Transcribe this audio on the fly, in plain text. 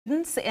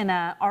Students in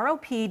a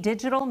R.O.P.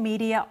 digital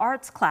media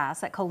arts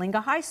class at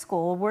Coalinga High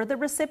School were the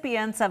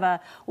recipients of a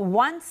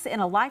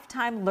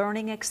once-in-a-lifetime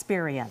learning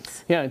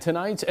experience. Yeah, in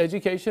tonight's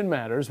Education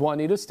Matters,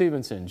 Juanita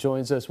Stevenson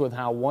joins us with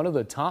how one of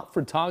the top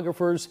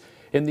photographers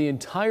in the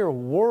entire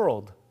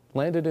world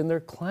landed in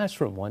their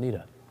classroom.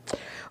 Juanita.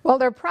 Well,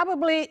 there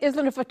probably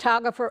isn't a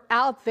photographer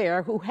out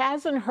there who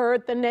hasn't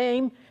heard the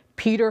name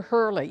Peter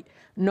Hurley,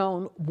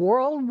 known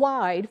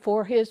worldwide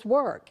for his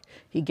work.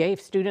 He gave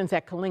students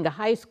at Coalinga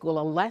High School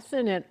a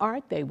lesson in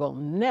art they will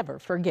never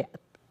forget.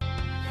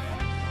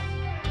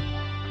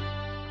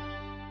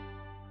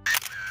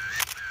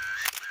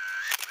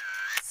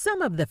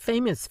 Some of the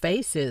famous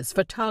faces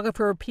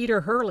photographer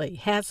Peter Hurley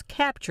has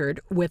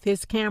captured with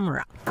his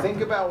camera. Think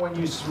about when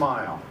you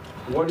smile.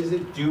 What is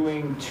it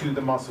doing to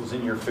the muscles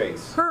in your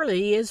face?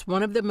 Hurley is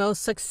one of the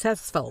most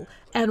successful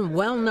and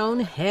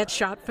well-known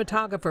headshot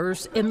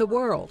photographers in the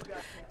world.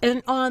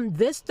 And on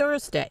this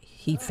Thursday,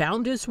 he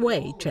found his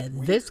way to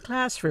this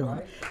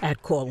classroom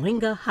at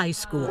Coalinga High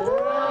School.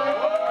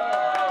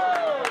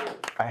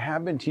 I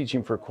have been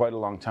teaching for quite a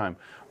long time,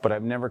 but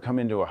I've never come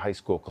into a high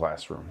school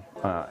classroom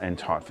and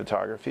taught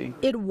photography.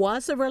 It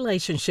was a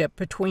relationship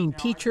between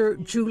teacher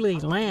Julie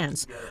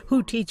Lance,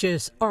 who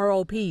teaches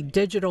R.O.P.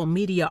 digital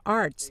media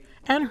arts,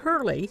 and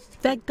Hurley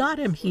that got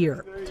him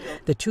here.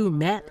 The two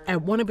met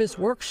at one of his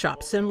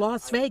workshops in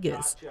Las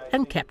Vegas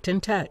and kept in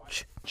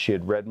touch. She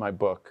had read my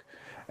book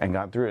and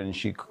got through it, and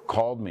she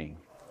called me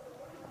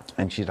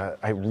and she said,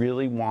 I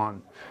really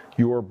want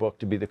your book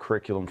to be the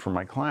curriculum for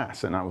my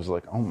class. And I was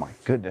like, oh my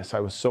goodness, I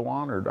was so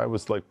honored. I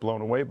was like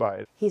blown away by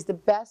it. He's the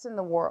best in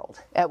the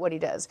world at what he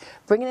does.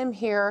 Bringing him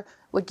here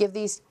would give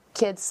these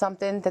kids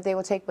something that they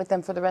will take with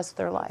them for the rest of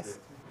their life.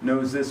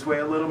 Nose this way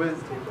a little bit.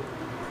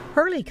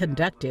 Hurley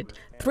conducted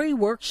 3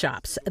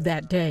 workshops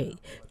that day,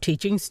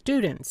 teaching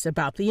students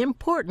about the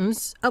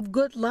importance of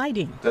good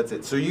lighting. That's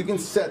it. So you can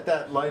set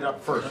that light up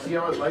first. See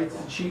how it lights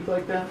the cheek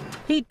like that?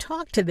 He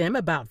talked to them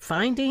about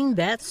finding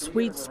that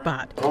sweet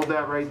spot. Hold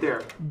that right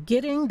there.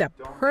 Getting the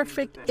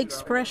perfect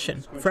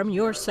expression from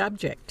your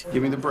subject.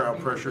 Give me the brow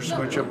pressure.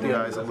 Squinch up the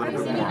eyes a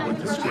little bit more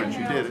with the squinch.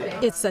 You did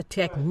it. It's a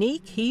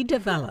technique he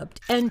developed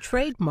and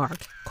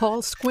trademarked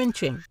called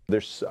squinching.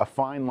 There's a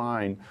fine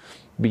line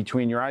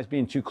between your eyes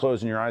being too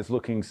closed and your eyes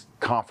looking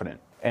confident.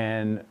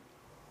 And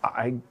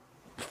I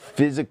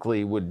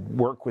physically would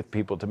work with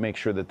people to make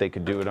sure that they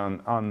could do it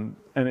and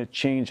it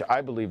changed,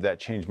 I believe that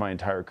changed my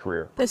entire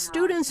career. The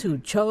students who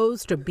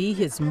chose to be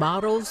his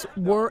models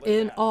were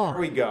in awe.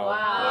 Here we go.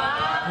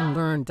 Wow. And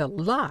learned a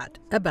lot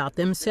about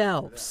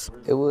themselves.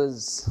 It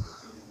was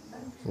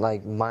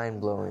like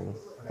mind-blowing,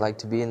 like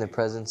to be in the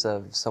presence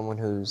of someone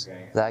who's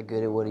that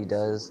good at what he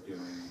does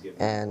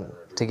and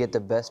to get the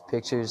best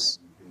pictures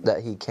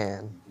that he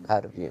can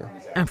out of you.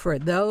 And for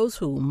those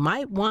who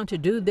might want to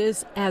do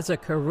this as a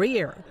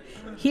career,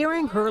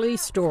 hearing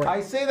Hurley's story,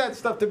 I say that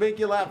stuff to make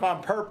you laugh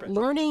on purpose.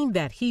 Learning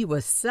that he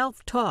was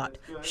self-taught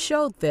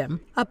showed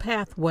them a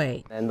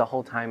pathway. And the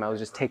whole time I was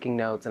just taking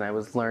notes and I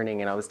was learning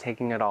and I was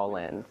taking it all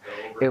in.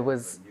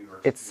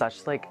 It's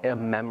such like a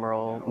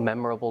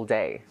memorable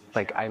day.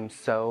 Like, I'm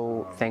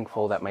so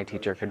thankful that my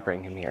teacher could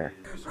bring him here.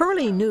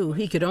 Hurley knew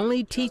he could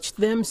only teach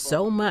them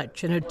so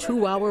much in a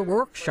 2-hour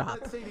workshop.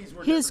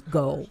 His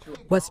goal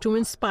was to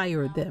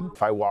inspire them.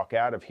 If I walk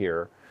out of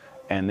here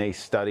and they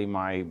study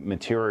my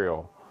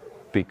material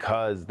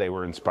because they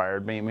were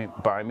inspired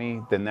by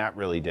me, then that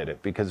really did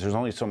it. Because there's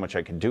only so much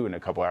I can do in a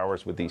couple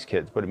hours with these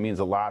kids, but it means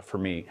a lot for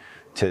me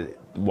to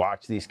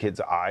watch these kids'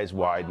 eyes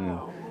widen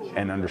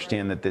and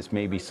understand that this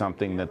may be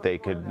something that they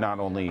could not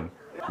only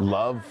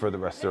love for the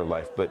rest of their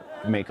life,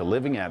 but make a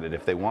living at it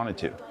if they wanted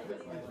to.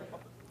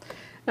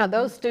 Now,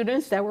 those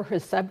students that were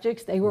his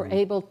subjects, they were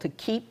able to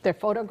keep their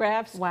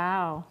photographs.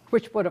 Wow.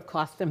 Which would have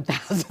cost them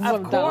thousands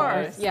of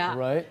dollars. Yeah.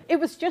 Right. It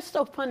was just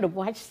so fun to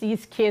watch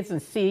these kids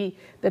and see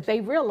that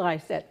they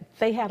realized that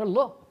they had a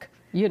look,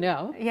 you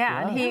know.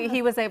 Yeah, and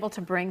he was able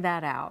to bring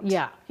that out.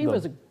 Yeah, he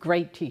was a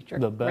great teacher.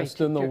 The best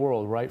in the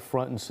world, right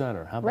front and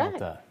center. How about Right.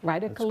 that?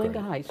 Right at That's Coalinga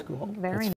great. High School. Very